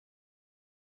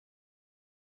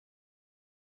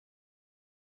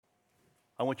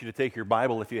I want you to take your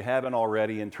Bible, if you haven't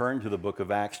already, and turn to the book of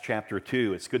Acts chapter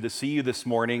 2. It's good to see you this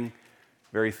morning.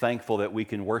 Very thankful that we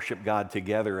can worship God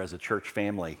together as a church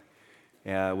family.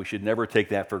 We should never take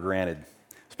that for granted,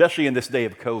 especially in this day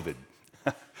of COVID,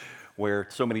 where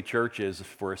so many churches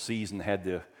for a season had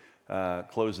to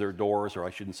close their doors, or I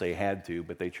shouldn't say had to,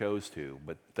 but they chose to.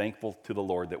 But thankful to the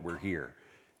Lord that we're here.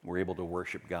 We're able to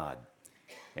worship God.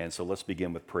 And so let's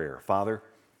begin with prayer. Father,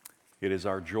 it is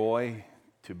our joy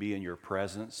to be in your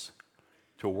presence,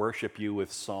 to worship you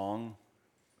with song,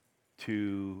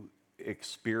 to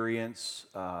experience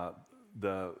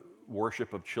the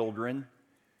worship of children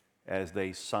as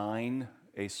they sign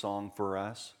a song for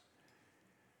us,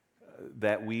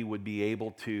 that we would be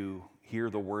able to hear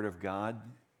the Word of God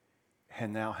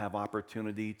and now have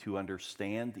opportunity to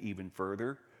understand even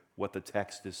further what the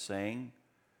text is saying,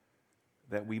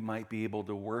 that we might be able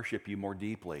to worship you more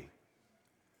deeply.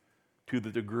 To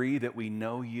the degree that we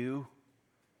know you,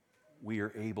 we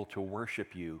are able to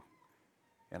worship you.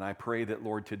 And I pray that,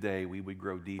 Lord, today we would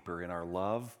grow deeper in our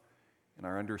love, in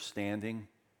our understanding,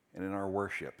 and in our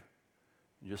worship.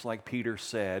 Just like Peter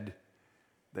said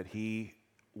that he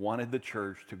wanted the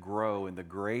church to grow in the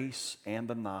grace and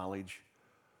the knowledge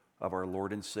of our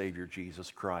Lord and Savior,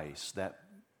 Jesus Christ.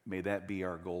 May that be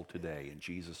our goal today. In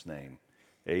Jesus' name,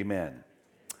 amen.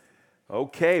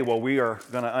 Okay, well, we are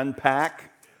going to unpack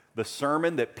the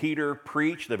sermon that Peter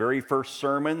preached, the very first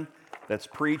sermon that's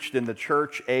preached in the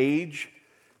church age.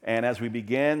 And as we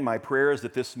begin, my prayer is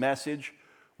that this message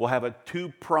will have a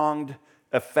two-pronged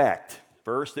effect.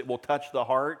 First, it will touch the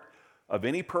heart of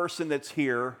any person that's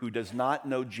here who does not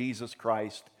know Jesus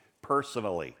Christ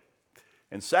personally.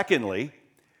 And secondly,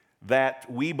 that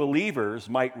we believers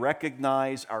might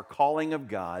recognize our calling of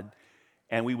God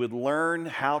and we would learn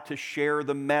how to share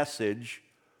the message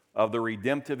of the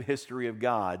redemptive history of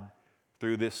God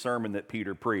through this sermon that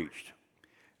Peter preached.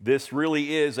 This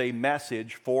really is a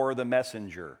message for the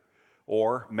messenger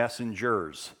or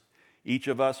messengers. Each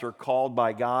of us are called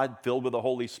by God, filled with the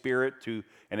Holy Spirit,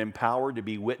 and empowered to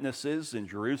be witnesses in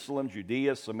Jerusalem,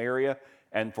 Judea, Samaria,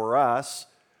 and for us,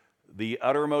 the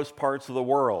uttermost parts of the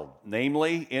world,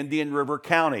 namely Indian River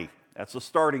County. That's the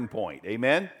starting point,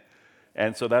 amen?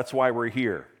 And so that's why we're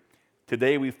here.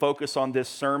 Today we focus on this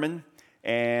sermon.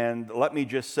 And let me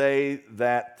just say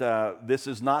that this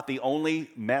is not the only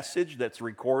message that's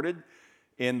recorded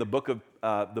in the book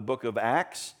of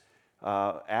Acts.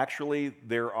 Actually,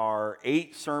 there are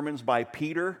 8 sermons by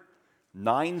Peter,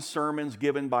 9 sermons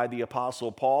given by the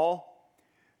Apostle Paul.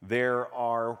 There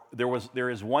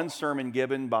is one sermon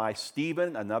given by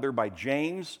Stephen, another by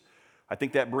James. I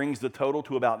think that brings the total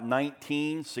to about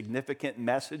 19 significant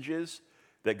messages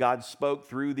that God spoke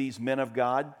through these men of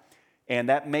God. And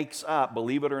that makes up,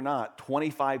 believe it or not,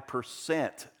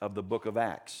 25% of the book of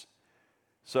Acts.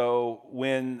 So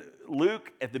when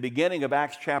Luke, at the beginning of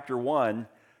Acts chapter 1,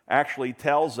 actually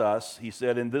tells us, he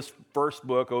said, in this first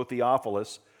book, O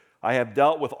Theophilus, I have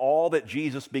dealt with all that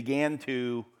Jesus began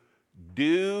to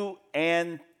do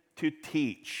and to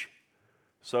teach.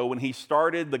 So when he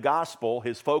started the gospel,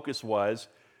 his focus was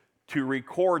to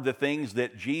record the things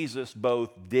that Jesus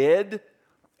both did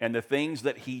and the things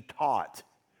that he taught.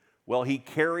 Well, he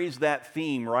carries that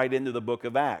theme right into the book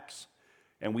of Acts.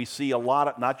 And we see a lot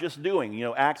of, not just doing,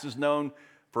 Acts is known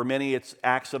for many, it's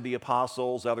Acts of the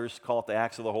Apostles, others call it the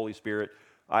Acts of the Holy Spirit.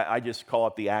 I just call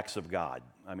it the Acts of God.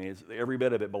 I mean, every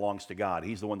bit of it belongs to God.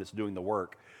 He's the one that's doing the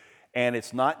work. And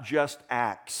it's not just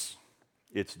Acts,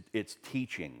 it's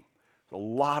teaching. There's a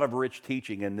lot of rich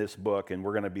teaching in this book, and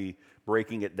we're going to be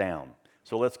breaking it down.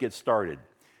 So let's get started.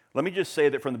 Let me just say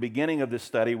that from the beginning of this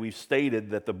study, we've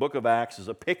stated that the book of Acts is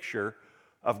a picture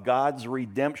of God's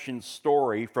redemption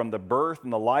story from the birth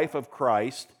and the life of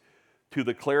Christ to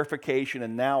the clarification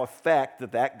and now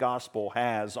effect that gospel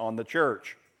has on the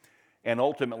church and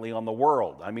ultimately on the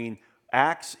world. I mean,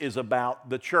 Acts is about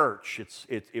the church.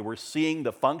 We're seeing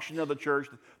the function of the church,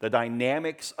 the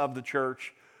dynamics of the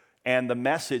church, and the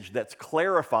message that's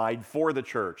clarified for the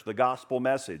church, the gospel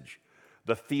message.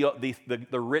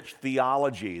 The rich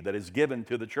theology that is given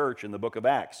to the church in the book of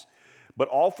Acts, but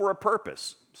all for a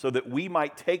purpose, so that we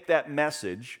might take that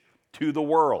message to the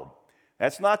world.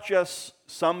 That's not just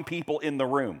some people in the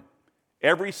room.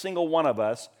 Every single one of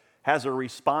us has a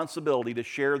responsibility to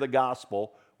share the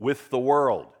gospel with the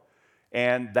world.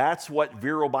 And that's what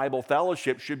Vero Bible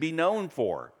Fellowship should be known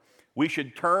for. We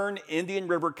should turn Indian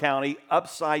River County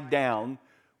upside down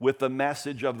with the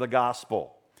message of the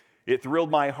gospel. It thrilled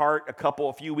my heart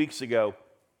a few weeks ago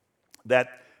that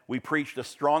we preached a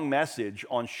strong message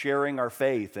on sharing our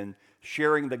faith and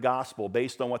sharing the gospel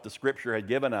based on what the Scripture had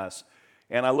given us.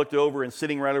 And I looked over, and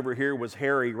sitting right over here was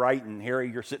Harry Wrighton. Harry,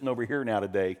 you're sitting over here now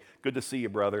today. Good to see you,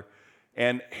 brother.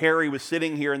 And Harry was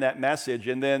sitting here in that message,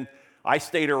 and then I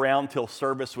stayed around till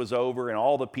service was over, and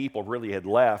all the people really had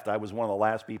left. I was one of the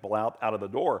last people out of the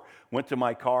door. Went to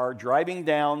my car, driving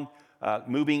down,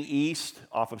 moving east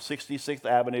off of 66th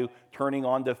Avenue, turning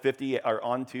onto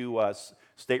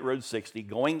State Road 60,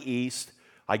 going east.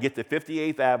 I get to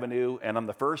 58th Avenue, and I'm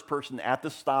the first person at the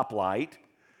stoplight,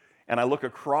 and I look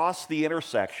across the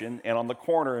intersection, and on the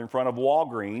corner in front of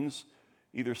Walgreens,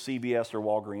 either CVS or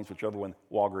Walgreens, whichever one,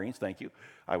 Walgreens, thank you.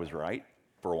 I was right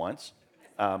for once.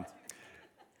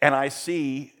 And I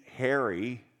see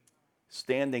Harry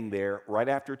standing there right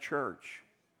after church,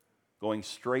 going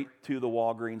straight to the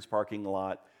Walgreens parking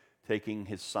lot, taking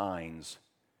his signs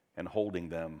and holding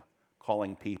them,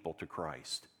 calling people to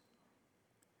Christ.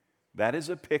 That is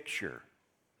a picture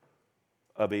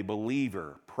of a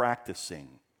believer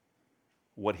practicing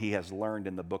what he has learned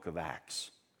in the book of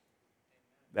Acts.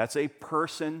 That's a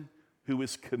person who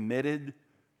is committed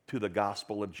to the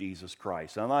gospel of Jesus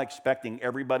Christ. I'm not expecting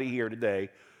everybody here today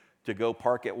to go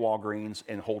park at Walgreens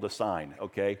and hold a sign,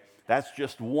 okay? That's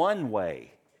just one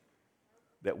way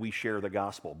that we share the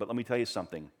gospel. But let me tell you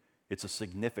something, it's a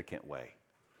significant way.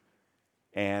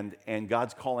 And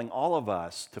God's calling all of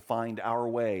us to find our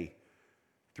way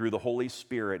through the Holy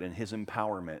Spirit and His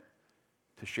empowerment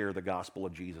to share the gospel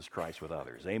of Jesus Christ with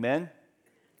others. Amen?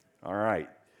 All right.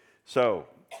 So,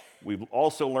 we've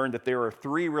also learned that there are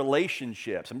 3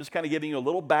 relationships. I'm just kind of giving you a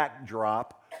little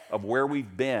backdrop of where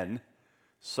we've been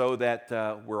so that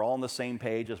we're all on the same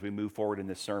page as we move forward in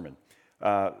this sermon.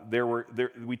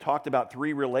 We talked about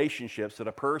 3 relationships that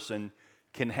a person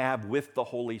can have with the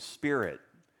Holy Spirit.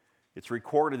 It's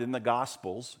recorded in the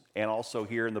Gospels and also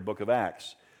here in the book of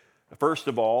Acts. First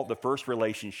of all, the first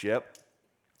relationship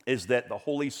is that the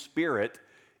Holy Spirit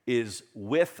is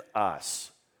with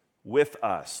us. With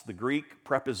us. The Greek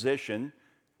preposition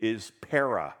is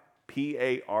para,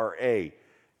 P-A-R-A.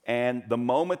 And the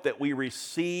moment that we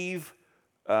receive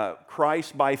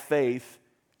Christ by faith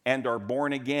and are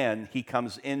born again, He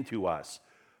comes into us.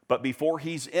 But before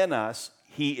He's in us,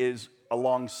 He is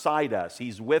alongside us.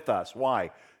 He's with us.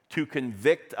 Why? To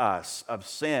convict us of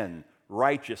sin,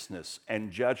 righteousness,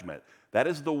 and judgment. That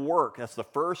is the work, that's the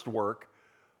first work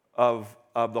of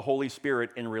the Holy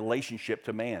Spirit in relationship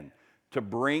to man. To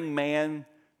bring man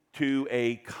to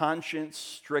a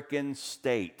conscience-stricken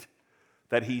state,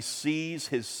 that he sees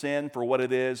his sin for what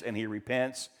it is and he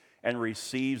repents and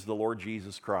receives the Lord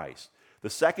Jesus Christ. The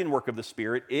second work of the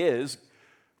Spirit is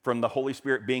from the Holy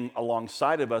Spirit being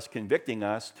alongside of us, convicting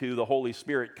us, to the Holy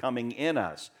Spirit coming in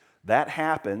us. That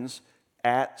happens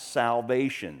at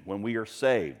salvation, when we are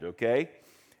saved, okay?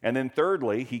 And then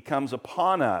thirdly, He comes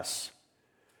upon us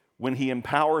when He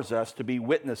empowers us to be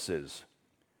witnesses.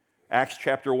 Acts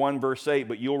chapter 1, verse 8,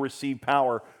 but you'll receive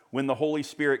power when the Holy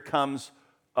Spirit comes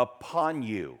upon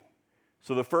you.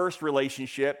 So the first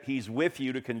relationship, He's with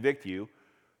you to convict you.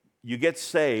 You get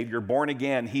saved, you're born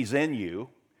again, He's in you.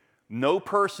 No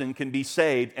person can be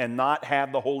saved and not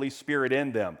have the Holy Spirit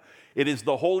in them. It is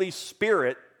the Holy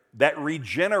Spirit that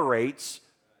regenerates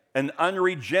an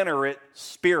unregenerate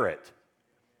spirit.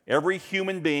 Every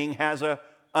human being has an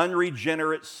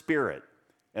unregenerate spirit.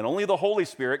 And only the Holy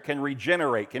Spirit can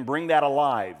regenerate, can bring that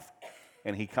alive.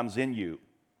 And He comes in you.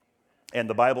 And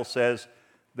the Bible says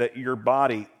that your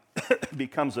body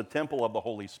becomes a temple of the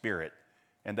Holy Spirit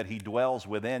and that He dwells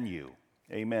within you.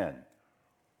 Amen.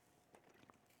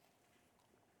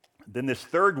 Then this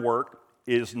third work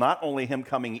is not only Him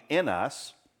coming in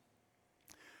us.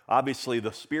 Obviously,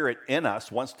 the Spirit in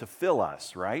us wants to fill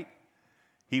us, right?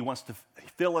 He wants to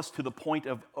fill us to the point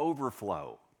of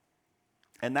overflow.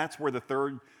 And that's where the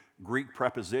third Greek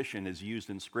preposition is used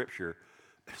in Scripture,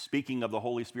 speaking of the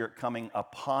Holy Spirit coming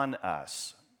upon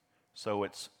us. So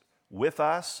it's with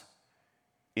us,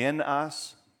 in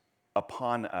us,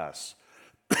 upon us.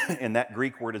 And that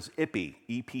Greek word is epi,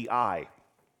 E-P-I.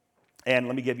 And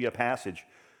let me give you a passage.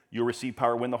 You'll receive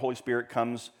power when the Holy Spirit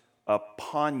comes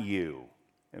upon you.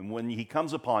 And when He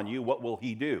comes upon you, what will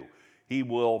He do? He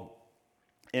will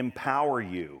empower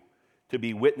you to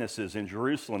be witnesses in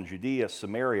Jerusalem, Judea,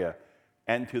 Samaria,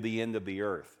 and to the end of the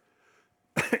earth.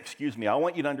 Excuse me, I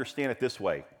want you to understand it this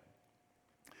way.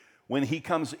 When He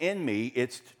comes in me,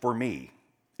 it's for me.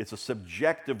 It's a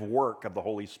subjective work of the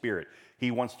Holy Spirit.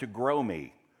 He wants to grow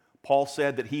me. Paul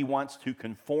said that he wants to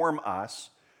conform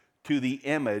us to the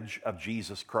image of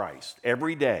Jesus Christ.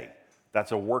 Every day,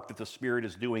 that's a work that the Spirit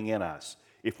is doing in us,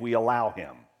 if we allow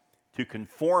Him to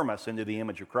conform us into the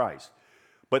image of Christ.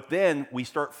 But then we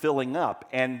start filling up,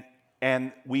 and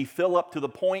we fill up to the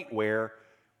point where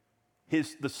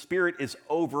the Spirit is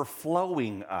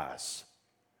overflowing us.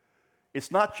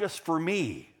 It's not just for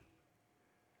me.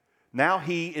 Now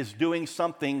he is doing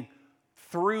something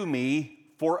through me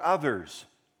for others.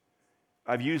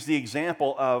 I've used the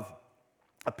example of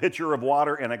a pitcher of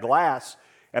water and a glass,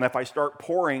 and if I start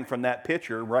pouring from that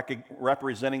pitcher,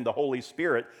 representing the Holy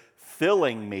Spirit,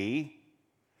 filling me,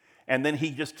 and then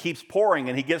he just keeps pouring,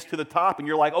 and he gets to the top, and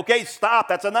you're like, okay, stop,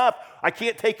 that's enough. I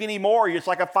can't take any more. It's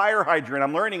like a fire hydrant.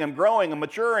 I'm learning, I'm growing, I'm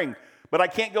maturing, but I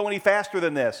can't go any faster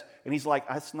than this. And he's like,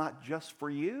 that's not just for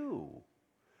you.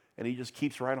 And he just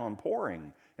keeps right on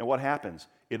pouring. And what happens?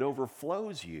 It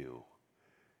overflows you,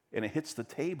 and it hits the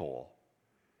table,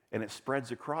 and it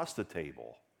spreads across the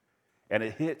table, and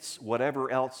it hits whatever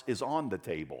else is on the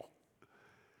table.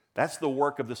 That's the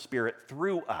work of the Spirit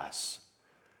through us.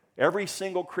 Every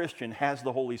single Christian has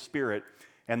the Holy Spirit,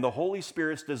 and the Holy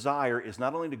Spirit's desire is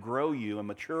not only to grow you and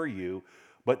mature you,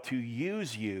 but to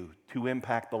use you to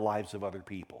impact the lives of other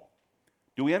people.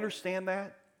 Do we understand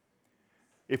that?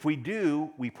 If we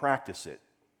do, we practice it.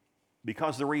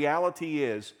 Because the reality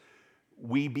is,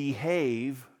 we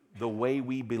behave the way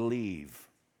we believe.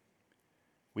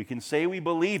 We can say we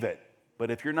believe it,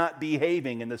 but if you're not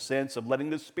behaving in the sense of letting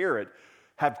the Spirit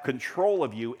have control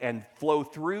of you and flow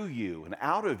through you and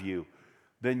out of you,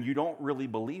 then you don't really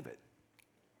believe it.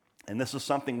 And this is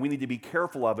something we need to be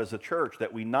careful of as a church,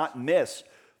 that we not miss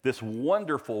this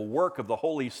wonderful work of the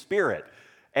Holy Spirit.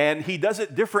 And he does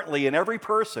it differently in every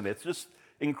person. It's just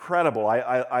incredible.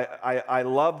 I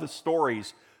love the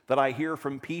stories that I hear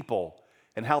from people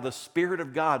and how the Spirit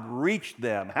of God reached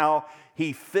them, how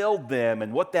he filled them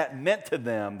and what that meant to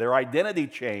them, their identity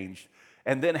changed,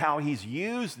 and then how he's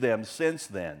used them since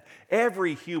then.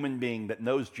 Every human being that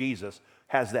knows Jesus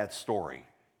has that story.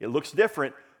 It looks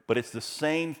different, but it's the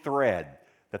same thread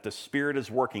that the Spirit is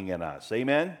working in us.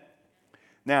 Amen?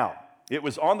 Now, it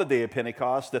was on the day of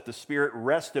Pentecost that the Spirit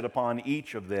rested upon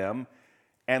each of them.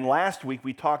 And last week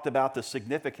we talked about the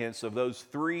significance of those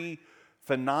three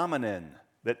phenomenon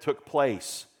that took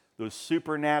place, those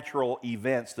supernatural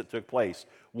events that took place.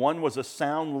 One was a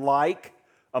sound like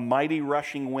a mighty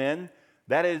rushing wind.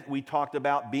 That is, we talked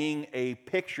about being a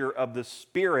picture of the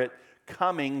Spirit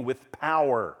coming with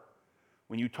power.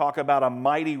 When you talk about a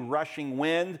mighty rushing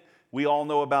wind, we all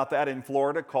know about that in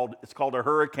Florida. It's called a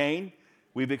hurricane.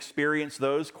 We've experienced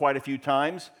those quite a few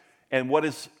times. And what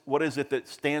is it that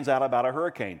stands out about a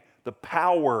hurricane? The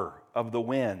power of the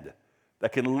wind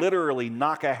that can literally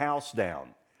knock a house down.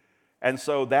 And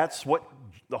so that's what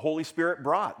the Holy Spirit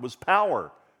brought, was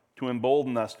power to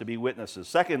embolden us to be witnesses.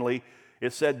 Secondly,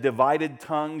 it said divided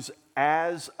tongues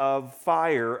as of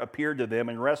fire appeared to them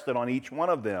and rested on each one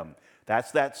of them.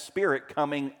 That's that Spirit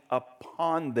coming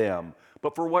upon them.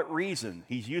 But for what reason?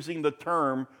 He's using the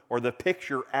term or the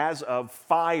picture as of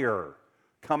fire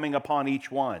coming upon each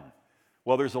one.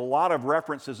 Well, there's a lot of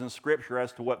references in Scripture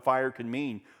as to what fire can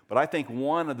mean, but I think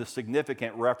one of the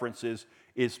significant references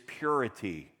is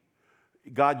purity.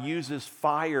 God uses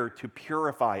fire to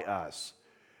purify us.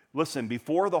 Listen,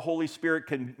 before the Holy Spirit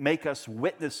can make us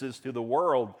witnesses to the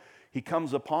world, he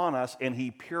comes upon us and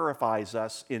he purifies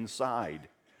us inside.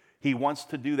 He wants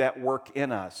to do that work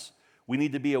in us. We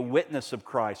need to be a witness of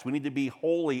Christ. We need to be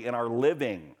holy in our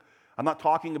living. I'm not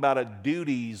talking about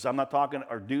duties. I'm not talking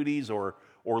our duties or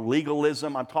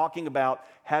legalism. I'm talking about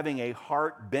having a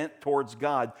heart bent towards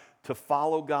God to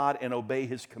follow God and obey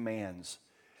his commands.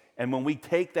 And when we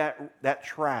take that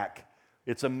track,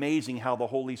 it's amazing how the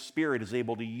Holy Spirit is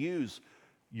able to use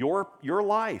your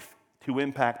life to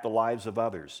impact the lives of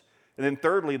others. And then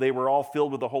thirdly, they were all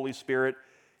filled with the Holy Spirit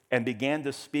and began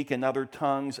to speak in other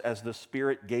tongues as the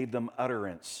Spirit gave them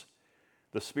utterance.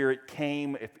 The Spirit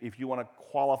came, if you want to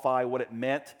qualify what it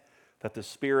meant, that the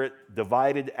Spirit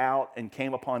divided out and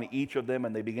came upon each of them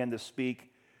and they began to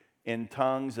speak in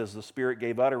tongues as the Spirit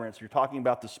gave utterance. You're talking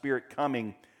about the Spirit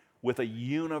coming with a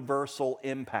universal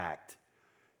impact.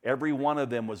 Every one of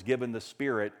them was given the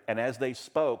Spirit, and as they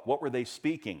spoke, what were they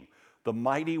speaking? The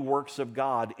mighty works of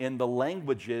God in the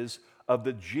languages of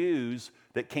the Jews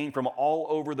that came from all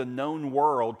over the known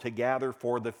world to gather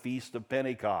for the Feast of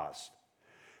Pentecost.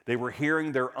 They were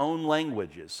hearing their own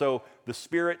languages. So the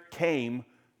Spirit came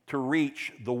to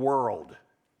reach the world.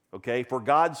 Okay? For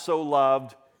God so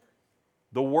loved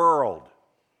the world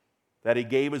that he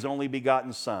gave his only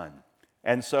begotten Son.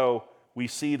 And so we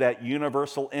see that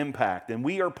universal impact, and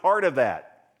we are part of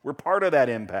that. We're part of that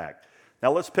impact.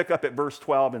 Now let's pick up at verse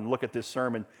 12 and look at this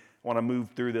sermon. I want to move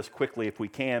through this quickly if we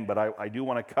can, but I do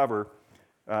want to cover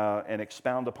and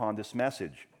expound upon this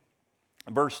message.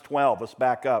 Verse 12, let's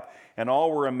back up. And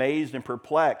all were amazed and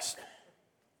perplexed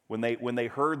when they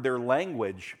heard their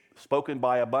language spoken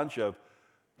by a bunch of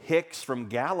hicks from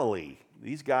Galilee.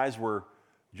 These guys were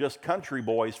just country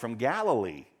boys from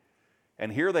Galilee.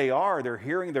 And here they are, they're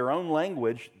hearing their own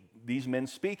language, these men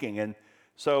speaking. And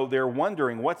so they're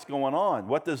wondering what's going on.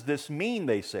 What does this mean,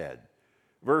 they said.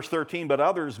 Verse 13, but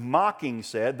others mocking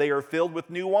said, they are filled with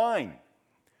new wine.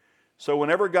 So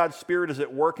whenever God's Spirit is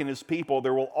at work in His people,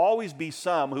 there will always be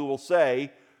some who will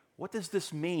say, what does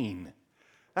this mean?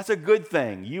 That's a good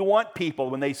thing. You want people,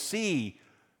 when they see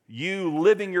you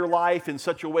living your life in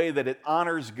such a way that it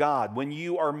honors God, when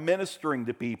you are ministering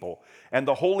to people and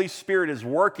the Holy Spirit is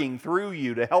working through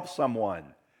you to help someone,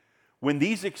 when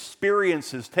these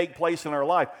experiences take place in our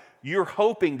life, you're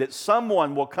hoping that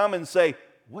someone will come and say,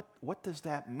 what does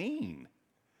that mean?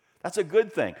 That's a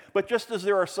good thing. But just as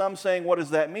there are some saying, what does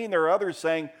that mean? There are others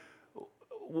saying,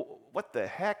 what the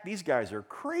heck? These guys are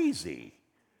crazy.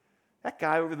 That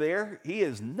guy over there, he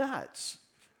is nuts.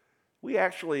 We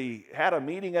actually had a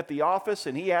meeting at the office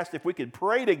and he asked if we could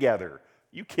pray together.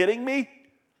 You kidding me?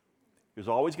 There's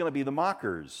always going to be the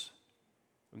mockers.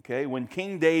 Okay, when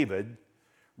King David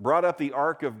brought up the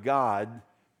ark of God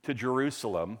to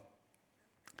Jerusalem,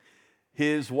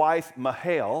 his wife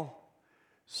Mahal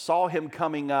saw him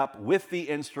coming up with the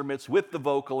instruments, with the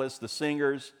vocalists, the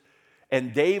singers,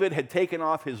 and David had taken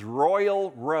off his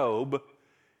royal robe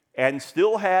and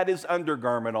still had his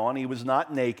undergarment on. He was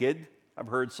not naked. I've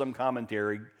heard some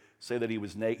commentary say that he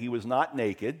was not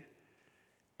naked.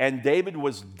 And David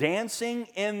was dancing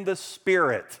in the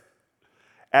Spirit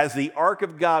as the ark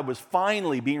of God was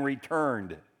finally being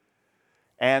returned.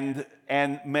 And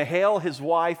Mahal, his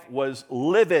wife, was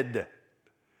livid.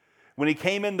 When he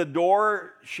came in the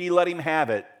door, she let him have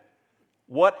it.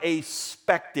 What a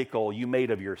spectacle you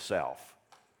made of yourself.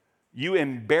 You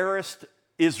embarrassed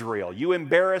Israel. You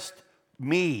embarrassed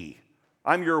me.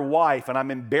 I'm your wife and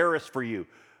I'm embarrassed for you.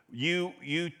 You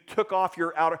took off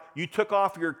your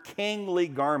kingly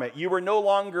garment. You were no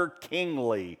longer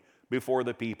kingly before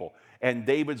the people. And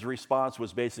David's response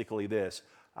was basically this: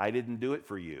 I didn't do it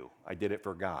for you. I did it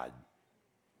for God.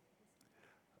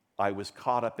 I was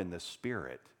caught up in the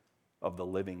Spirit of the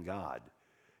living God.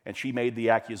 And she made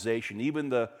the accusation.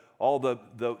 Even all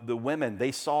the women,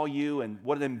 they saw you, and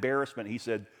what an embarrassment. He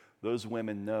said, those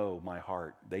women know my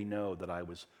heart. They know that I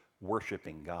was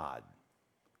worshiping God.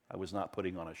 I was not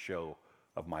putting on a show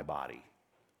of my body.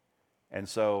 And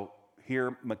so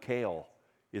here Michal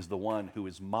is the one who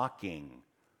is mocking,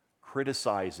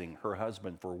 criticizing her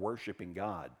husband for worshiping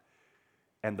God.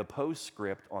 And the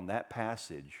postscript on that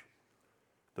passage,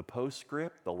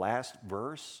 the last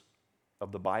verse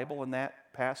of the Bible in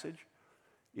that passage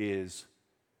is,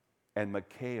 and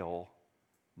Michal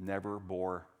never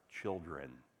bore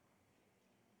children.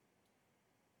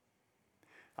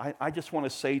 I just want to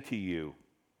say to you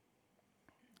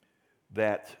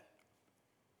that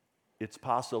it's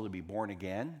possible to be born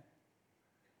again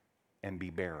and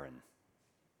be barren.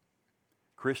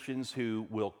 Christians who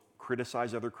will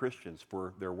criticize other Christians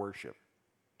for their worship.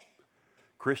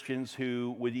 Christians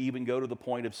who would even go to the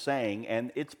point of saying,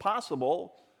 and it's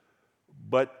possible,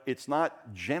 but it's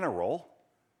not general,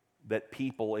 that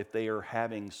people, if they are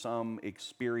having some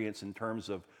experience in terms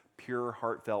of pure,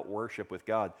 heartfelt worship with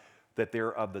God, that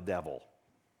they're of the devil.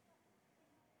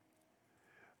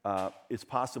 It's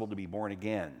possible to be born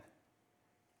again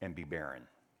and be barren.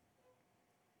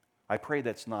 I pray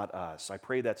that's not us. I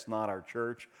pray that's not our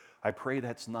church. I pray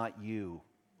that's not you.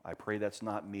 I pray that's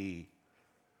not me.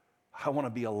 I want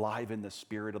to be alive in the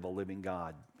Spirit of the living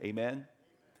God. Amen?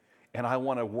 And I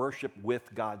want to worship with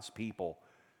God's people.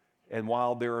 And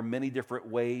while there are many different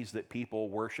ways that people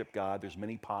worship God, there's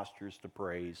many postures to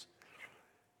praise,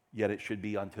 yet it should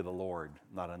be unto the Lord,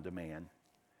 not unto man.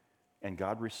 And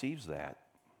God receives that.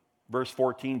 Verse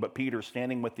 14, but Peter,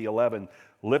 standing with the 11,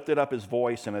 lifted up his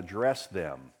voice and addressed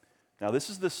them. Now this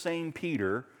is the same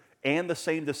Peter and the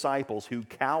same disciples who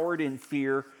cowered in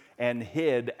fear and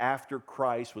hid after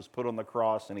Christ was put on the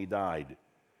cross and he died.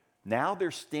 Now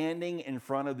they're standing in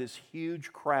front of this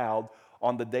huge crowd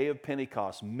on the day of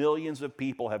Pentecost. Millions of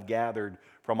people have gathered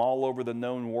from all over the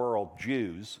known world,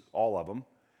 Jews, all of them.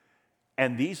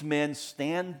 And these men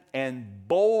stand and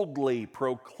boldly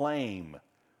proclaim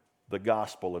the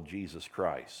gospel of Jesus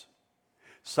Christ.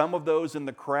 Some of those in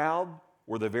the crowd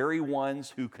were the very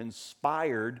ones who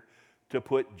conspired to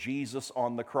put Jesus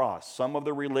on the cross. Some of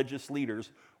the religious leaders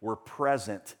were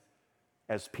present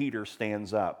as Peter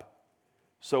stands up.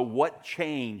 So what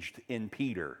changed in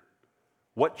Peter?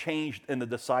 What changed in the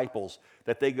disciples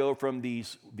that they go from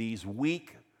these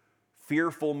weak,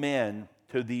 fearful men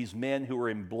to these men who are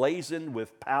emblazoned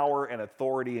with power and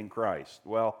authority in Christ?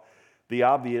 Well, the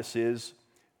obvious is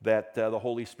that the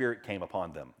Holy Spirit came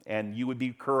upon them. And you would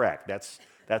be correct. That's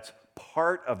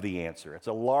part of the answer. It's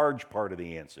a large part of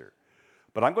the answer.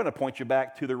 But I'm going to point you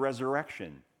back to the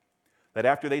resurrection. That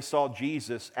after they saw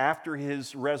Jesus, after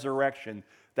his resurrection,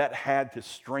 that had to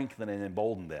strengthen and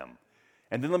embolden them.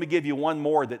 And then let me give you one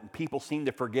more that people seem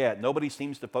to forget. Nobody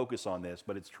seems to focus on this,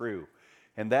 but it's true.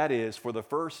 And that is, for the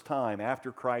first time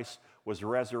after Christ was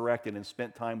resurrected and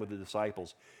spent time with the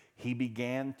disciples, he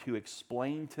began to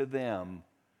explain to them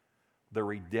the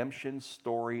redemption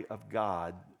story of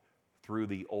God through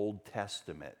the Old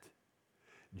Testament.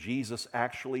 Jesus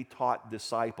actually taught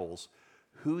disciples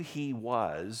who he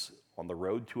was on the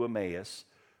road to Emmaus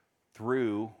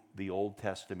through the Old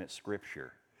Testament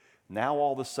scripture. Now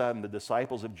all of a sudden the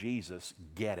disciples of Jesus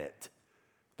get it.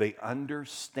 They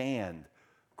understand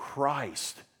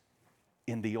Christ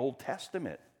in the Old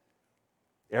Testament.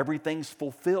 Everything's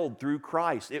fulfilled through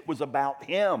Christ. It was about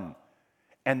him.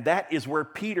 And that is where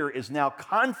Peter is now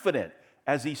confident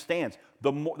as he stands.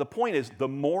 The point is, the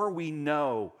more we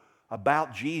know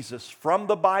about Jesus from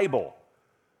the Bible,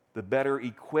 the better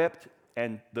equipped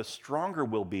and the stronger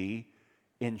we'll be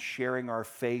in sharing our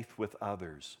faith with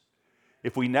others.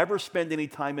 If we never spend any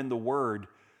time in the Word,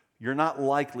 you're not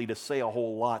likely to say a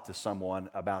whole lot to someone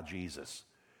about Jesus.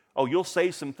 Oh, you'll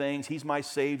say some things. He's my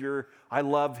Savior. I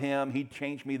love him. He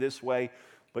changed me this way.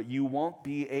 But you won't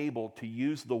be able to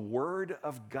use the Word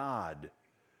of God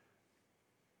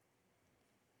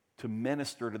to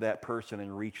minister to that person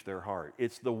and reach their heart.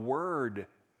 It's the Word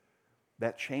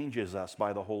that changes us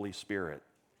by the Holy Spirit.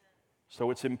 So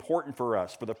it's important for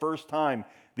us. For the first time,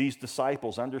 these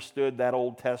disciples understood that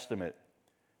Old Testament.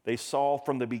 They saw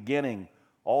from the beginning,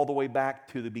 all the way back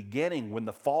to the beginning when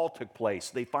the fall took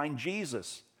place. They find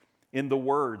Jesus in the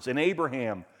words. And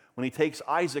Abraham, when he takes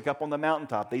Isaac up on the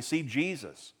mountaintop, they see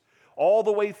Jesus. All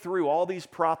the way through all these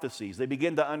prophecies, they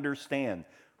begin to understand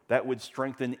that would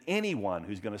strengthen anyone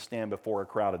who's going to stand before a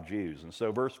crowd of Jews. And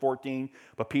so verse 14,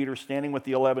 but Peter, standing with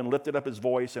the 11, lifted up his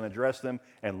voice and addressed them.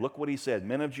 And look what he said,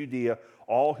 men of Judea,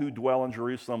 all who dwell in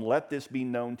Jerusalem, let this be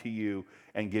known to you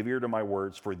and give ear to my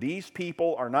words. For these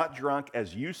people are not drunk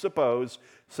as you suppose,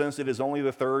 since it is only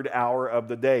the third hour of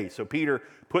the day. So Peter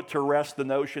put to rest the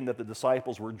notion that the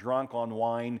disciples were drunk on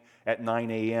wine at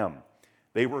 9 a.m.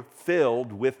 They were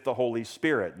filled with the Holy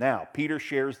Spirit. Now, Peter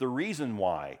shares the reason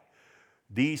why.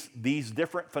 These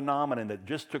different phenomena that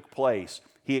just took place,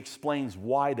 he explains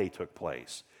why they took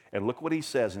place. And look what he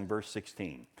says in verse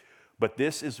 16. But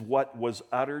this is what was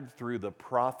uttered through the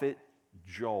prophet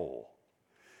Joel.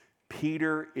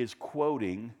 Peter is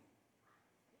quoting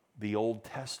the Old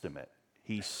Testament.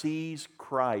 He sees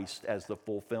Christ as the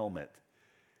fulfillment,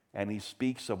 and he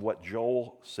speaks of what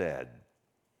Joel said.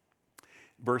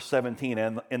 Verse 17,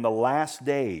 and in the last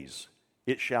days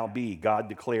it shall be, God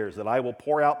declares, that I will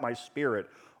pour out my Spirit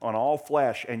on all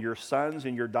flesh, and your sons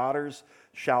and your daughters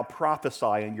shall prophesy,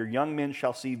 and your young men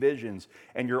shall see visions,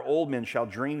 and your old men shall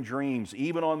dream dreams.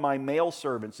 Even on my male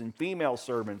servants and female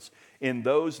servants, in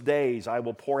those days I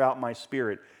will pour out my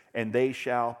Spirit, and they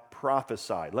shall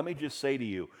prophesy. Let me just say to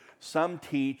you, some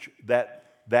teach that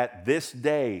this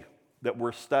day that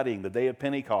we're studying, the day of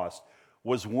Pentecost,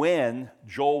 was when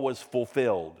Joel was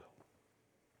fulfilled.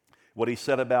 What he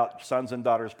said about sons and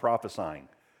daughters prophesying.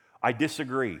 I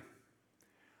disagree.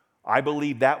 I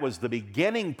believe that was the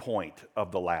beginning point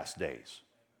of the last days.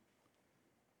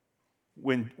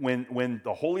 When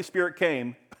the Holy Spirit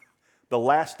came, the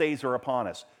last days are upon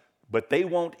us. But they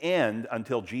won't end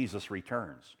until Jesus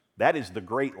returns. That is the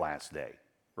great last day,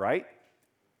 right?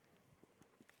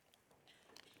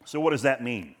 So what does that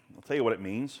mean? I'll tell you what it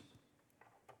means.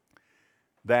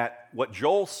 That what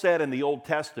Joel said in the Old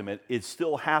Testament is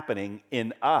still happening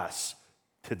in us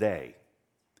today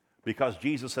because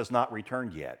Jesus has not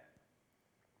returned yet.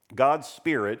 God's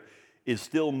Spirit is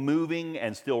still moving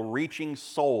and still reaching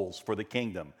souls for the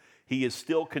kingdom. He is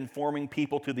still conforming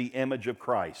people to the image of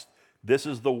Christ. This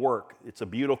is the work. It's a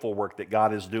beautiful work that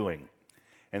God is doing.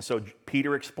 And so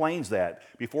Peter explains that.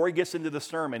 Before he gets into the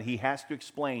sermon, he has to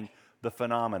explain the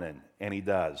phenomenon, and he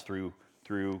does through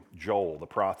Joel, the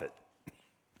prophet.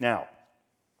 Now,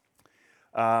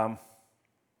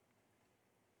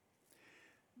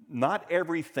 not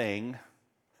everything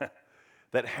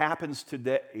that happens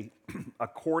today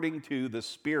according to the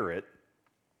Spirit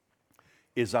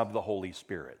is of the Holy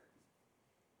Spirit.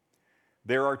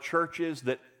 There are churches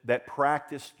that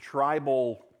practice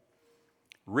tribal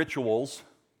rituals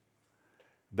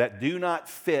that do not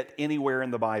fit anywhere in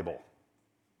the Bible.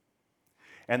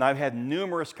 And I've had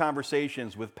numerous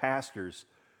conversations with pastors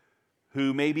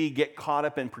who maybe get caught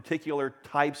up in particular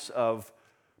types of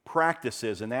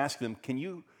practices and ask them, can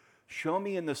you show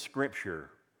me in the Scripture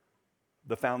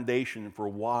the foundation for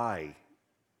why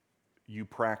you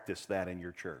practice that in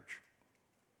your church?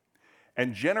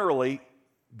 And generally,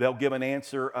 they'll give an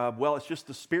answer of, well, it's just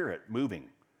the Spirit moving.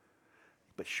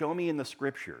 But show me in the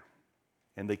Scripture.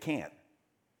 And they can't,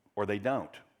 or they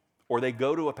don't. Or they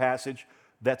go to a passage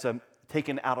that's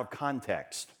taken out of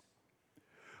context.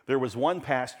 There was one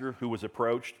pastor who was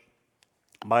approached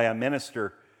by a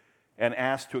minister and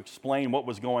asked to explain what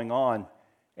was going on,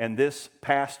 and this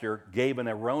pastor gave an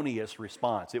erroneous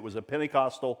response. It was a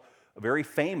very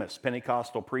famous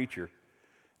Pentecostal preacher,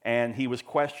 and he was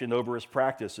questioned over his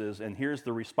practices, and here's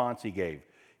the response he gave.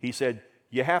 He said,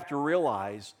 you have to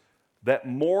realize that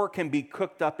more can be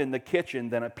cooked up in the kitchen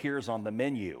than appears on the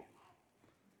menu.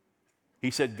 He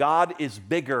said, God is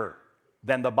bigger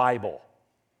than the Bible.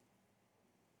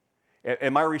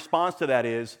 And my response to that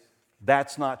is,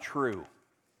 that's not true.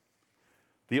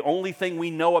 The only thing we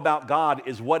know about God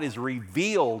is what is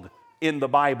revealed in the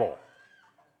Bible.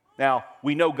 Now,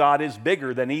 we know God is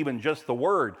bigger than even just the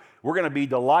Word. We're going to be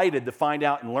delighted to find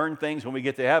out and learn things when we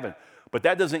get to heaven. But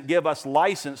that doesn't give us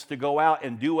license to go out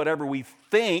and do whatever we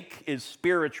think is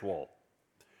spiritual.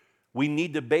 We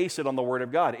need to base it on the Word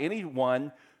of God.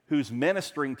 Anyone who's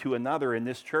ministering to another in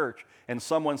this church and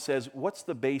someone says, what's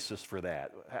the basis for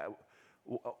that?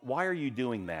 Why are you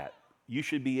doing that? You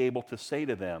should be able to say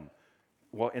to them,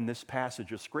 well, in this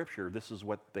passage of Scripture, this is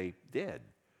what they did.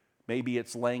 Maybe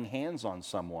it's laying hands on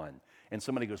someone. And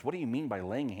somebody goes, what do you mean by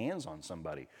laying hands on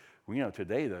somebody? Well,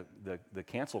 today the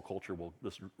cancel culture will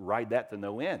just ride that to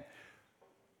no end.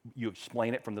 You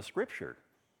explain it from the Scripture.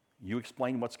 You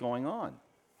explain what's going on.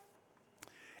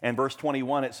 And verse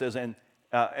 21, it says, and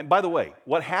by the way,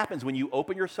 what happens when you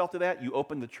open yourself to that? You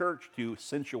open the church to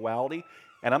sensuality.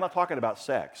 And I'm not talking about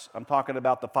sex. I'm talking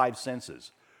about the five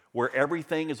senses, where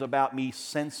everything is about me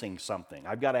sensing something.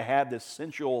 I've got to have this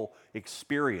sensual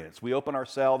experience. We open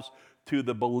ourselves to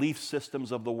the belief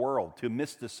systems of the world, to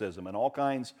mysticism and all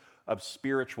kinds of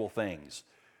spiritual things.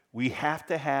 We have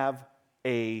to have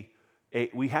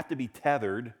we have to be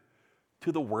tethered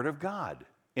to the Word of God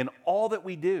in all that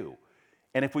we do.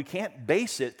 And if we can't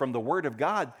base it from the Word of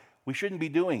God, we shouldn't be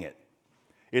doing it.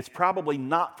 It's probably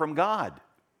not from God.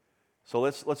 So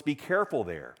let's be careful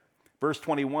there. Verse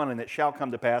 21, and it shall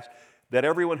come to pass that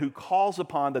everyone who calls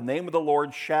upon the name of the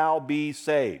Lord shall be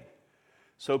saved.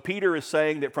 So Peter is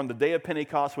saying that from the day of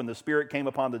Pentecost, when the Spirit came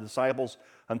upon the disciples,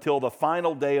 until the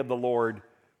final day of the Lord,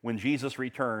 when Jesus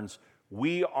returns,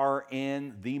 we are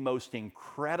in the most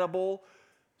incredible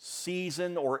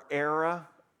season or era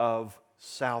of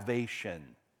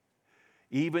salvation.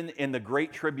 Even in the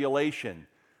Great Tribulation,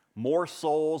 more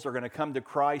souls are going to come to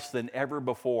Christ than ever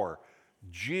before.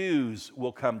 Jews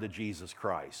will come to Jesus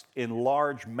Christ in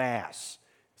large mass.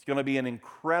 It's going to be an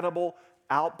incredible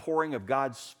outpouring of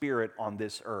God's Spirit on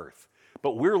this earth.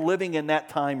 But we're living in that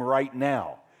time right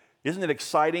now. Isn't it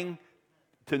exciting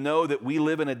to know that we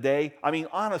live in a day? I mean,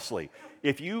 honestly,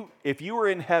 if you were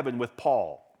in heaven with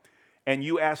Paul and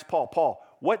you asked Paul,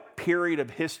 what period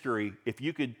of history, if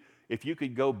you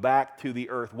could go back to the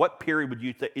earth, what period would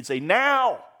you say? You'd say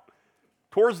now,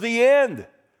 towards the end.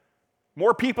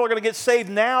 More people are going to get saved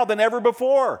now than ever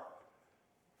before.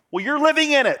 Well, you're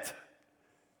living in it.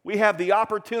 We have the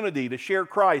opportunity to share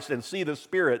Christ and see the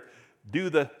Spirit do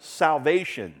the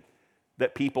salvation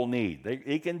that people need.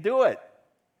 He can do it.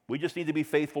 We just need to be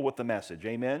faithful with the message.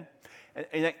 Amen?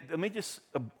 And let me just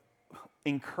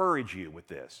encourage you with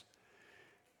this.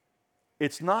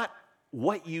 It's not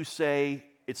what you say.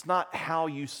 It's not how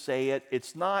you say it.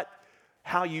 It's not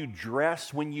how you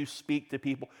dress when you speak to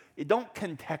people. Don't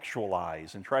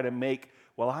contextualize and try to make,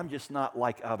 well, I'm just not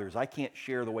like others. I can't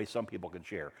share the way some people can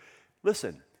share.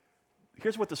 Listen,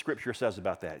 here's what the Scripture says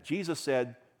about that. Jesus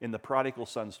said in the prodigal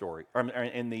son story, or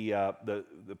in the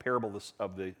parable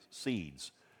of the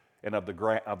seeds and of the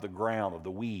ground, of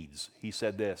the weeds, he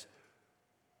said this,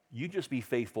 you just be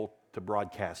faithful to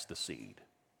broadcast the seed.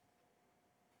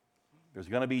 There's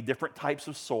going to be different types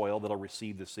of soil that'll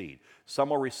receive the seed.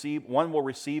 One will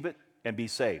receive it and be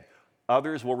saved.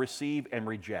 Others will receive and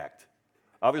reject.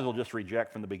 Others will just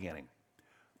reject from the beginning.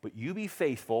 But you be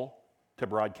faithful to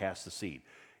broadcast the seed.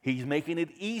 He's making it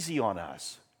easy on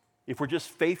us. If we're just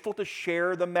faithful to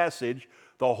share the message,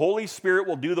 the Holy Spirit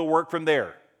will do the work from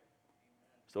there.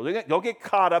 So don't get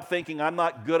caught up thinking, I'm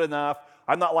not good enough.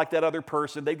 I'm not like that other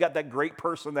person. They've got that great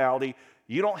personality.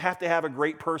 You don't have to have a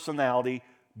great personality.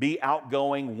 Be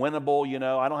outgoing, winnable,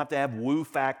 I don't have to have woo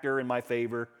factor in my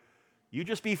favor. You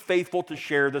just be faithful to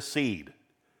share the seed.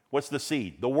 What's the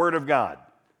seed? The Word of God.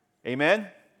 Amen?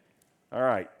 All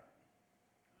right.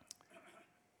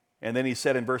 And then he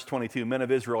said in verse 22, men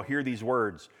of Israel, hear these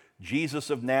words. Jesus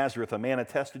of Nazareth, a man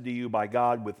attested to you by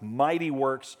God with mighty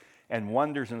works and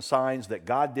wonders and signs that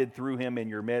God did through him in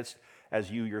your midst, as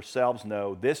you yourselves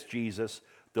know, this Jesus,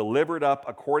 delivered up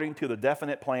according to the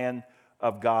definite plan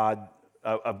of God,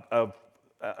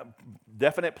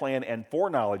 definite plan and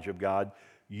foreknowledge of God,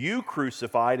 you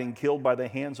crucified and killed by the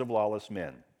hands of lawless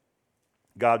men.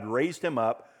 God raised him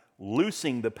up,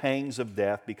 loosing the pangs of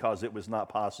death because it was not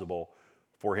possible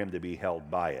for him to be held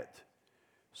by it.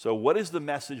 So what is the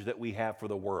message that we have for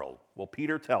the world? Well,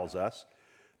 Peter tells us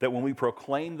that when we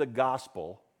proclaim the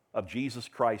gospel of Jesus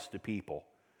Christ to people,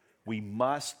 we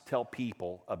must tell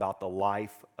people about the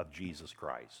life of Jesus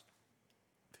Christ.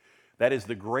 That is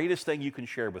the greatest thing you can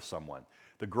share with someone.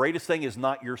 The greatest thing is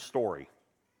not your story.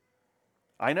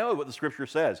 I know what the scripture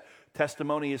says.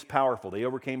 Testimony is powerful. They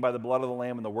overcame by the blood of the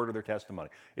Lamb and the word of their testimony.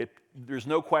 There's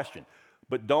no question.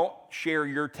 But don't share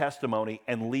your testimony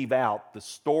and leave out the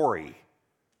story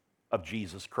of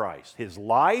Jesus Christ. His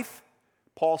life,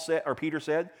 Peter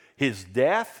said, his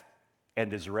death,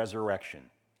 and his resurrection.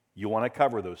 You want to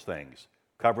cover those things.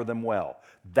 Cover them well.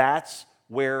 That's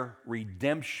where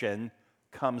redemption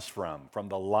comes from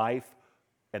the life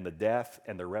and the death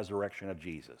and the resurrection of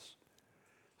Jesus.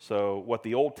 So what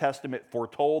the Old Testament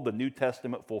foretold, the New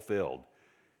Testament fulfilled.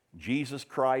 Jesus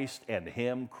Christ and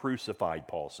him crucified,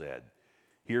 Paul said.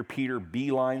 Here Peter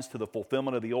beelines to the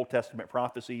fulfillment of the Old Testament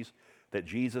prophecies that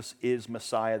Jesus is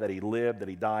Messiah, that he lived, that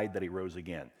he died, that he rose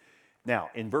again. Now,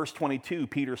 in verse 22,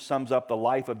 Peter sums up the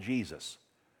life of Jesus.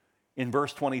 In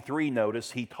verse 23,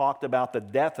 notice, he talked about the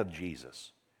death of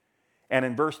Jesus. And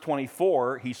in verse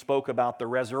 24, he spoke about the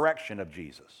resurrection of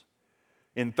Jesus.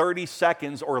 In 30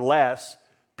 seconds or less,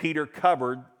 Peter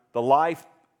covered the life,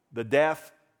 the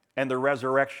death, and the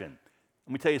resurrection.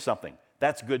 Let me tell you something.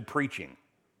 That's good preaching.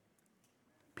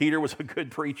 Peter was a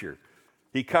good preacher.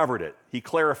 He covered it. He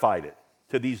clarified it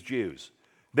to these Jews.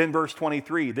 Then verse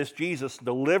 23, this Jesus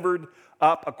delivered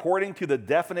up according to the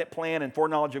definite plan and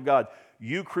foreknowledge of God,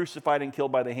 you crucified and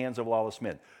killed by the hands of lawless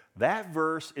men. That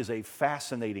verse is a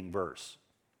fascinating verse.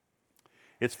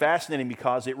 It's fascinating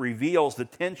because it reveals the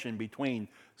tension between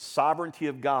sovereignty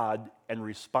of God and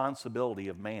responsibility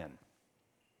of man.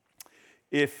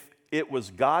 If it was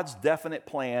God's definite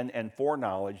plan and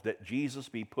foreknowledge that Jesus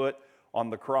be put on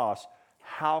the cross,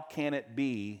 how can it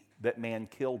be that man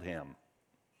killed him?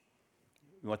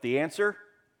 You want the answer?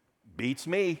 Beats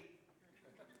me.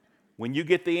 When you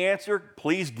get the answer,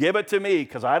 please give it to me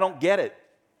because I don't get it.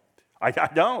 I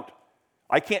don't.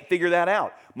 I can't figure that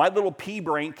out. My little pea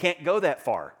brain can't go that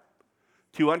far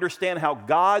to understand how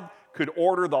God could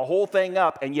order the whole thing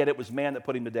up and yet it was man that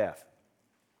put him to death.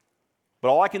 But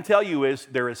all I can tell you is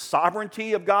there is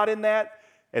sovereignty of God in that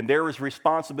and there is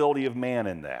responsibility of man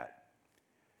in that.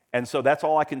 And so that's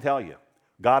all I can tell you.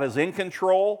 God is in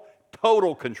control,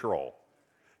 total control.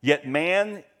 Yet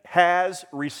man has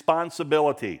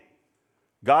responsibility.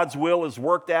 God's will is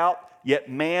worked out, yet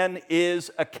man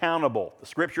is accountable. The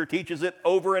scripture teaches it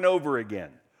over and over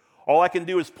again. All I can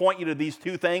do is point you to these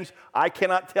two things. I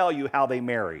cannot tell you how they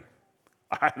marry.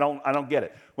 I don't get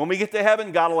it. When we get to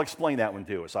heaven, God will explain that one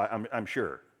to us, I'm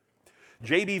sure.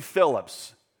 J.B.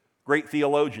 Phillips, great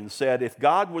theologian, said, if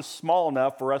God was small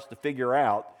enough for us to figure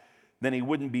out, then he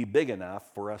wouldn't be big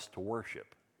enough for us to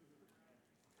worship.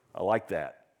 I like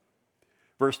that.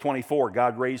 Verse 24,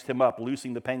 God raised him up,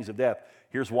 loosing the pangs of death.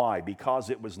 Here's why. Because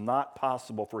it was not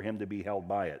possible for him to be held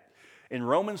by it. In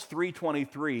Romans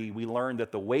 3:23, we learn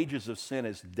that the wages of sin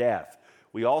is death.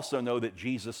 We also know that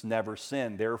Jesus never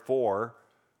sinned. Therefore,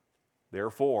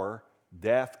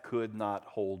 death could not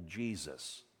hold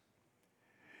Jesus.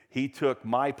 He took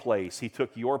my place. He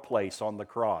took your place on the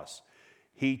cross.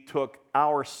 He took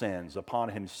our sins upon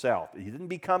himself. He didn't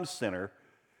become sinner.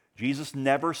 Jesus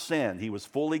never sinned. He was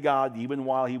fully God even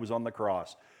while he was on the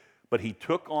cross. But he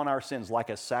took on our sins like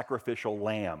a sacrificial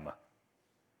lamb,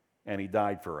 and he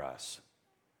died for us.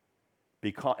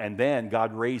 And then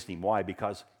God raised him. Why?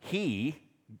 Because he,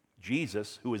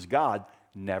 Jesus, who is God,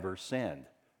 never sinned.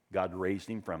 God raised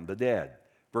him from the dead.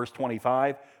 Verse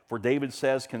 25, for David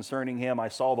says concerning him, I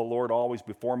saw the Lord always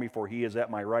before me, for he is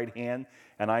at my right hand,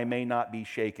 and I may not be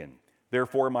shaken.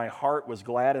 Therefore my heart was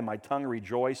glad and my tongue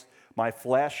rejoiced. My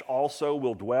flesh also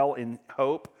will dwell in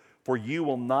hope, for you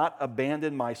will not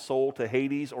abandon my soul to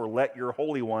Hades or let your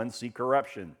Holy One see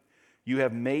corruption. You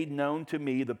have made known to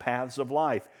me the paths of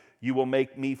life. You will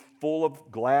make me full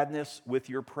of gladness with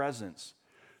your presence.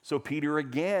 So Peter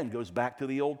again goes back to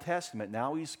the Old Testament.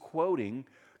 Now he's quoting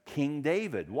King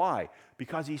David. Why?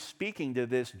 Because he's speaking to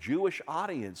this Jewish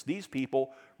audience. These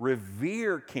people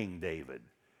revere King David.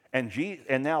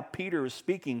 And now Peter is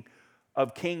speaking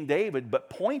of King David, but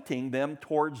pointing them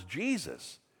towards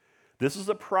Jesus. This is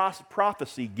a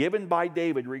prophecy given by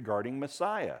David regarding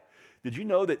Messiah. Did you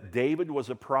know that David was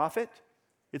a prophet?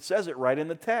 It says it right in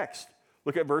the text.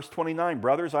 Look at verse 29.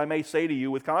 Brothers, I may say to you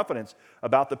with confidence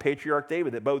about the patriarch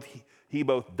David that he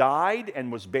both died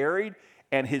and was buried,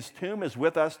 and his tomb is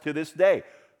with us to this day.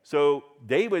 So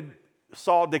David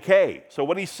saw decay. So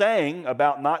what he's saying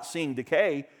about not seeing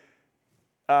decay,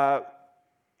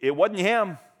 it wasn't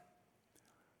him,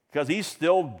 because he's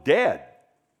still dead.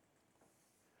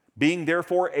 Being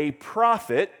therefore a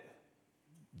prophet,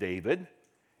 David,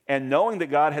 and knowing that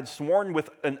God had sworn with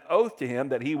an oath to him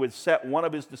that he would set one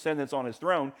of his descendants on his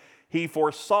throne, he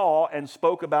foresaw and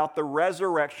spoke about the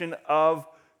resurrection of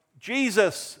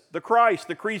Jesus, the Christ,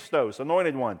 the Christos,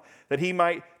 anointed one, that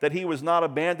he was not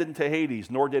abandoned to Hades,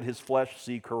 nor did his flesh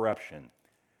see corruption.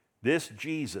 This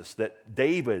Jesus that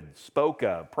David spoke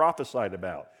of, prophesied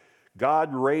about,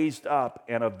 God raised up,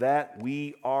 and of that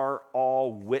we are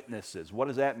all witnesses. What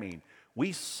does that mean?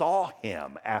 We saw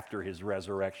him after his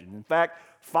resurrection. In fact,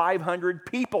 500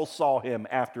 people saw him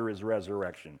after his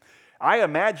resurrection. I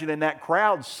imagine in that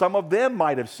crowd, some of them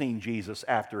might have seen Jesus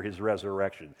after his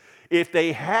resurrection. If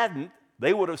they hadn't,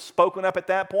 they would have spoken up at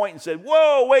that point and said,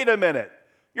 "Whoa, wait a minute,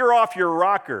 you're off your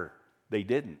rocker." They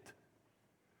didn't.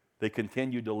 They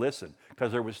continued to listen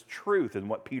because there was truth in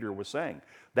what Peter was saying.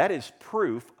 That is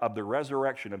proof of the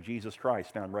resurrection of Jesus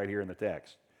Christ found right here in the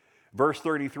text. Verse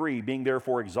 33, being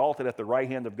therefore exalted at the right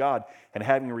hand of God, and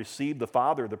having received the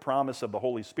Father the promise of the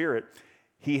Holy Spirit,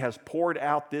 he has poured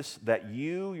out this that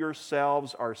you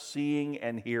yourselves are seeing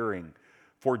and hearing.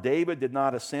 For David did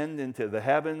not ascend into the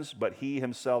heavens, but he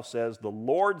himself says, the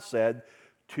Lord said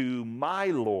to my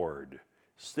Lord,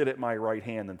 sit at my right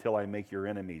hand until I make your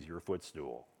enemies your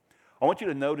footstool. I want you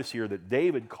to notice here that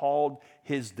David called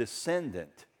his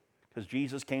descendant, because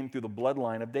Jesus came through the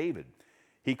bloodline of David.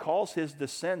 He calls his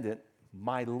descendant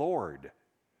my Lord.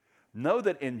 Know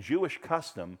that in Jewish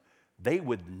custom, they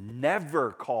would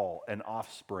never call an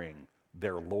offspring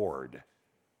their Lord.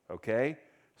 Okay?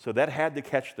 So that had to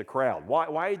catch the crowd.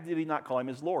 Why did he not call him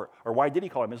his Lord? Or why did he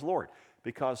call him his Lord?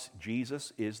 Because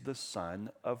Jesus is the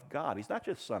Son of God. He's not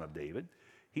just Son of David,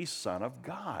 he's Son of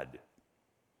God.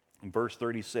 In verse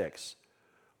 36,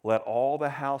 let all the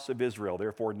house of Israel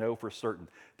therefore know for certain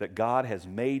that God has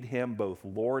made him both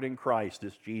Lord and Christ,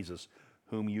 this Jesus,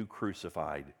 whom you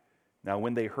crucified. Now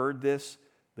when they heard this,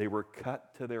 they were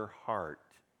cut to their heart.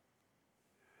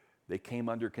 They came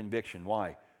under conviction.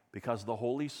 Why? Because the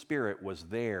Holy Spirit was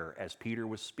there as Peter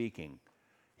was speaking.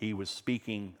 He was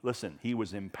speaking, listen, he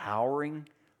was empowering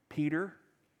Peter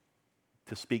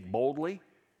to speak boldly.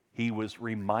 He was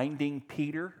reminding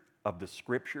Peter of the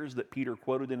scriptures that Peter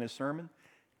quoted in his sermon.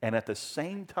 And at the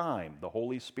same time, the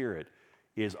Holy Spirit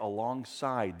is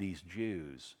alongside these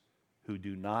Jews who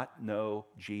do not know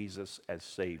Jesus as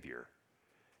Savior.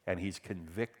 And he's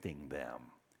convicting them.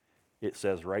 It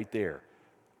says right there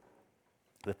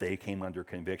that they came under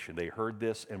conviction. They heard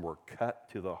this and were cut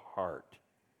to the heart.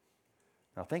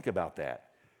 Now think about that.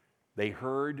 They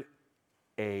heard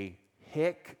a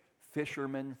hick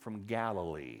fisherman from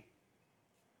Galilee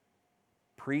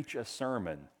preach a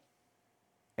sermon,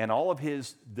 and all of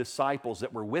his disciples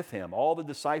that were with him, all the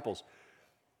disciples,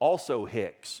 also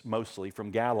hicks, mostly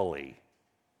from Galilee.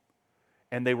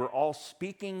 And they were all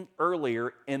speaking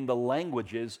earlier in the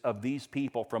languages of these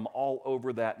people from all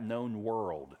over that known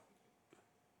world.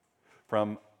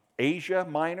 From Asia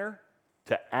Minor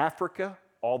to Africa,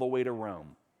 all the way to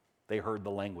Rome. They heard the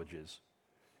languages.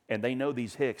 And they know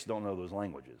these hicks don't know those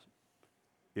languages.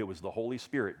 It was the Holy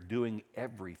Spirit doing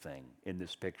everything in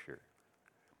this picture.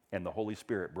 And the Holy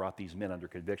Spirit brought these men under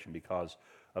conviction because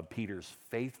of Peter's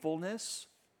faithfulness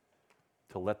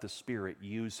to let the Spirit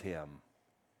use him.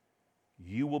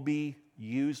 You will be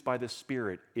used by the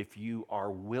Spirit if you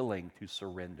are willing to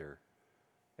surrender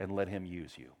and let him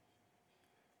use you.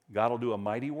 God will do a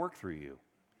mighty work through you.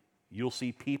 You'll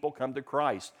see people come to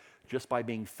Christ just by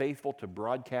being faithful to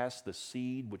broadcast the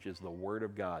seed, which is the Word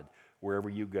of God, wherever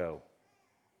you go.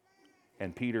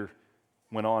 And Peter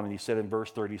went on and he said in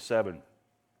verse 37,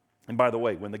 and by the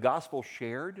way, when the gospel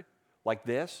shared like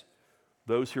this,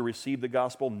 those who receive the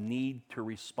gospel need to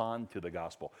respond to the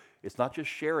gospel. It's not just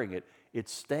sharing it,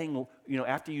 it's staying,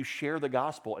 after you share the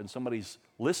gospel and somebody's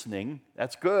listening,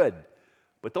 that's good.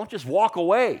 But don't just walk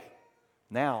away.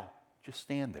 Now, just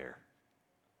stand there.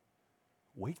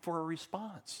 Wait for a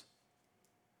response.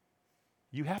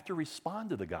 You have to respond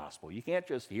to the gospel. You can't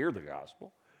just hear the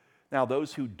gospel. Now,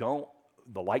 those who don't,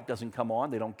 the light doesn't come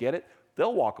on, they don't get it,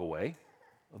 they'll walk away.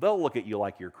 They'll look at you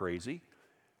like you're crazy.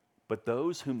 But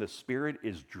those whom the Spirit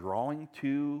is drawing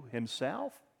to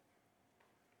himself,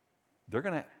 they're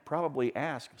going to probably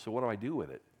ask, so what do I do with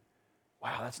it?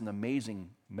 Wow, that's an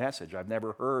amazing message. I've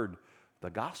never heard the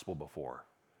gospel before.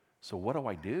 So what do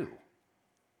I do?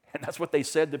 And that's what they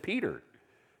said to Peter.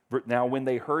 Now, when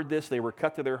they heard this, they were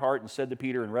cut to their heart and said to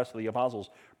Peter and the rest of the apostles,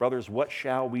 brothers, what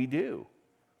shall we do?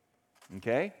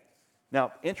 Okay?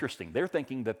 Now, interesting. They're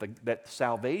thinking that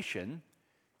salvation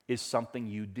is something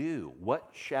you do. What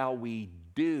shall we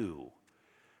do?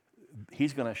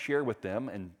 He's going to share with them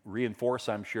and reinforce,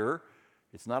 I'm sure,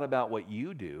 it's not about what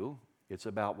you do, it's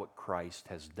about what Christ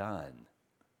has done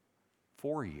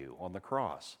for you on the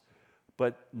cross.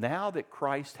 But now that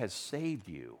Christ has saved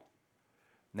you,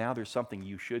 now there's something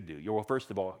you should do. Well, first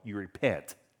of all, you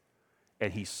repent,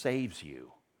 and he saves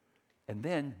you. And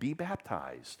then be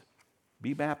baptized.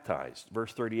 Be baptized.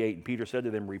 Verse 38, and Peter said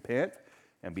to them, repent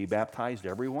and be baptized,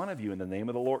 every one of you, in the name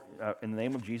of the Lord, in the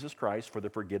name of Jesus Christ, for the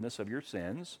forgiveness of your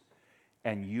sins,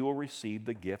 and you will receive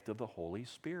the gift of the Holy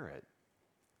Spirit.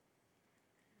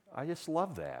 I just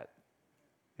love that.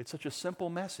 It's such a simple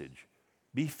message.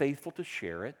 Be faithful to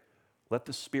share it. Let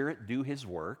the Spirit do his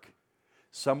work.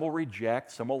 Some will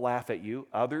reject, some will laugh at you.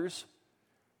 Others,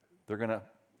 they're going to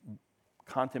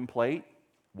contemplate,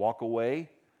 walk away,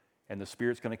 and the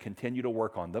Spirit's going to continue to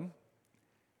work on them.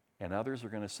 And others are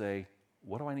going to say,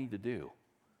 what do I need to do?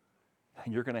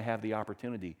 And you're going to have the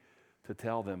opportunity to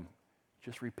tell them,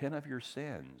 just repent of your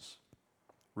sins.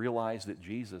 Realize that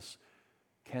Jesus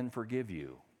can forgive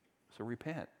you. So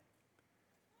repent.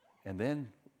 And then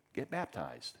get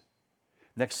baptized.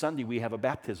 Next Sunday, we have a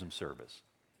baptism service.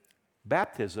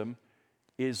 Baptism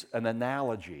is an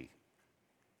analogy.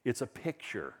 It's a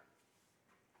picture.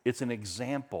 It's an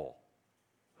example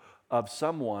of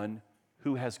someone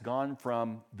who has gone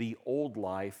from the old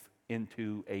life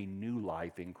into a new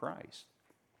life in Christ.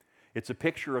 It's a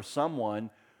picture of someone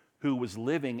who was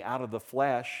living out of the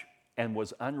flesh and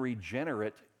was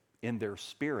unregenerate in their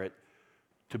spirit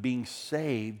to being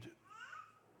saved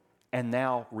and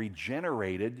now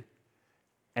regenerated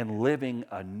and living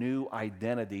a new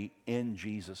identity in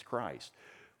Jesus Christ.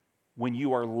 When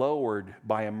you are lowered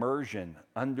by immersion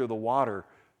under the water,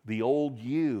 the old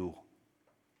you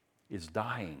is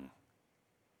dying.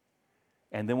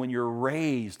 And then when you're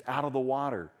raised out of the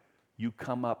water, you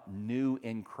come up new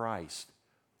in Christ.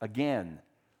 Again,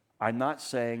 I'm not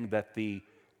saying that the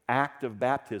act of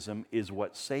baptism is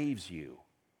what saves you.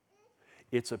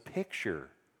 It's a picture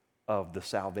of the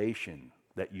salvation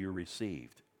that you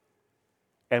received.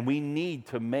 And we need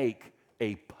to make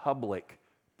a public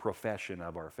profession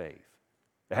of our faith.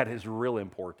 That is real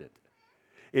important.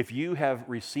 If you have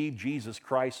received Jesus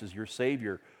Christ as your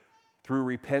Savior through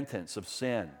repentance of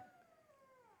sin,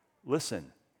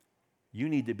 listen, you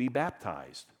need to be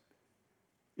baptized.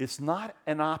 It's not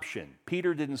an option.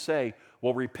 Peter didn't say,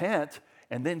 well, repent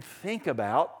and then think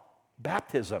about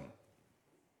baptism.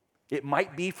 It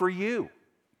might be for you.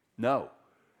 No.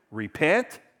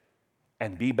 Repent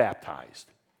and be baptized.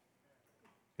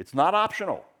 It's not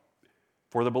optional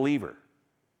for the believer.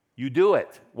 You do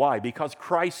it. Why? Because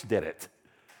Christ did it.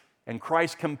 And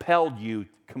Christ compels you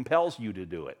to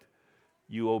do it.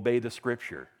 You obey the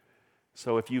Scripture.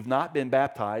 So if you've not been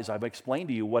baptized, I've explained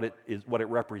to you what it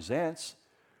represents.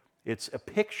 It's a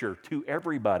picture to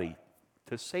everybody,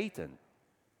 to Satan.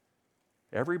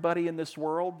 Everybody in this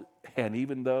world, and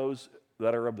even those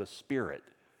that are of the Spirit,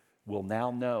 will now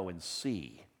know and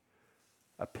see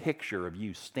a picture of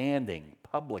you standing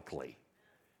publicly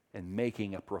and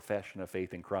making a profession of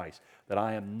faith in Christ, that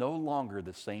I am no longer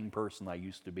the same person I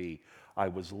used to be. I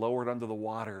was lowered under the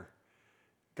water.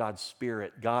 God's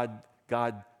Spirit, God,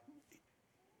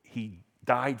 He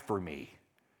died for me.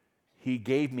 He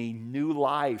gave me new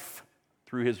life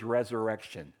through His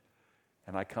resurrection.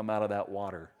 And I come out of that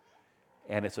water,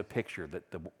 and it's a picture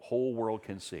that the whole world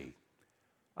can see.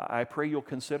 I pray you'll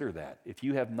consider that. If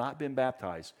you have not been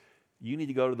baptized, you need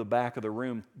to go to the back of the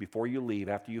room before you leave,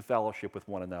 after you fellowship with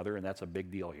one another, and that's a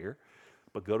big deal here.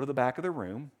 But go to the back of the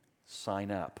room, sign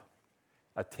up.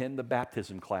 Attend the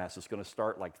baptism class. It's going to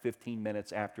start like 15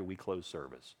 minutes after we close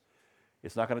service.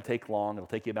 It's not going to take long. It'll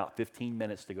take you about 15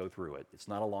 minutes to go through it. It's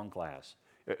not a long class.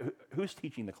 Who's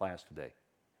teaching the class today?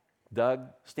 Doug?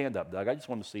 Stand up, Doug. I just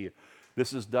want to see you.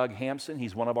 This is Doug Hampson.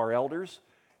 He's one of our elders,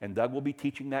 and Doug will be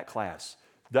teaching that class.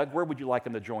 Doug, where would you like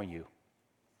him to join you?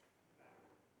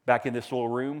 Back in this little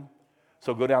room?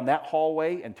 So go down that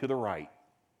hallway and to the right.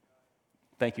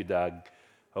 Thank you, Doug.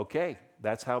 Okay,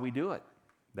 that's how we do it.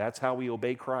 That's how we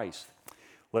obey Christ.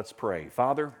 Let's pray.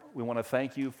 Father, we want to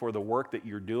thank you for the work that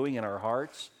you're doing in our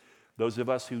hearts. Those of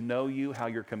us who know you, how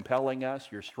you're compelling us,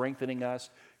 you're strengthening us,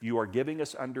 you are giving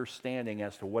us understanding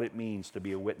as to what it means to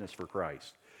be a witness for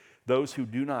Christ. Those who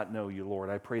do not know you, Lord,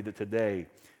 I pray that today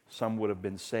some would have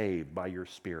been saved by your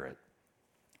Spirit.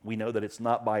 We know that it's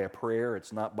not by a prayer,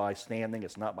 it's not by standing,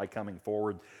 it's not by coming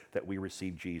forward that we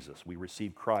receive Jesus. We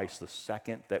receive Christ the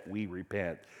second that we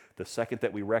repent, the second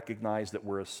that we recognize that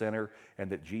we're a sinner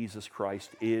and that Jesus Christ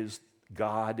is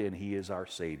God and He is our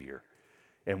Savior.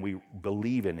 And we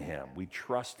believe in Him, we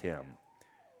trust Him,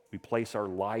 we place our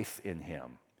life in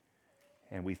Him.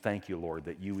 And we thank you, Lord,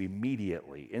 that you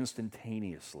immediately,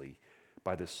 instantaneously,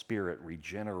 by the Spirit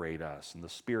regenerate us, and the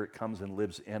Spirit comes and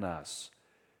lives in us.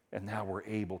 And now we're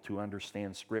able to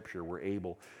understand Scripture. We're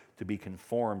able to be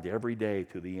conformed every day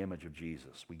to the image of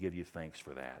Jesus. We give you thanks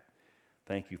for that.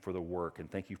 Thank you for the work, and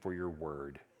thank you for your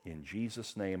word. In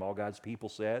Jesus' name, all God's people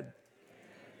said,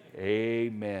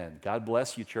 Amen. God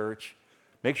bless you, church.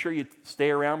 Make sure you stay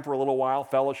around for a little while,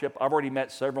 fellowship. I've already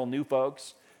met several new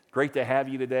folks. Great to have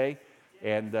you today,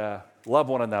 and love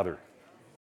one another.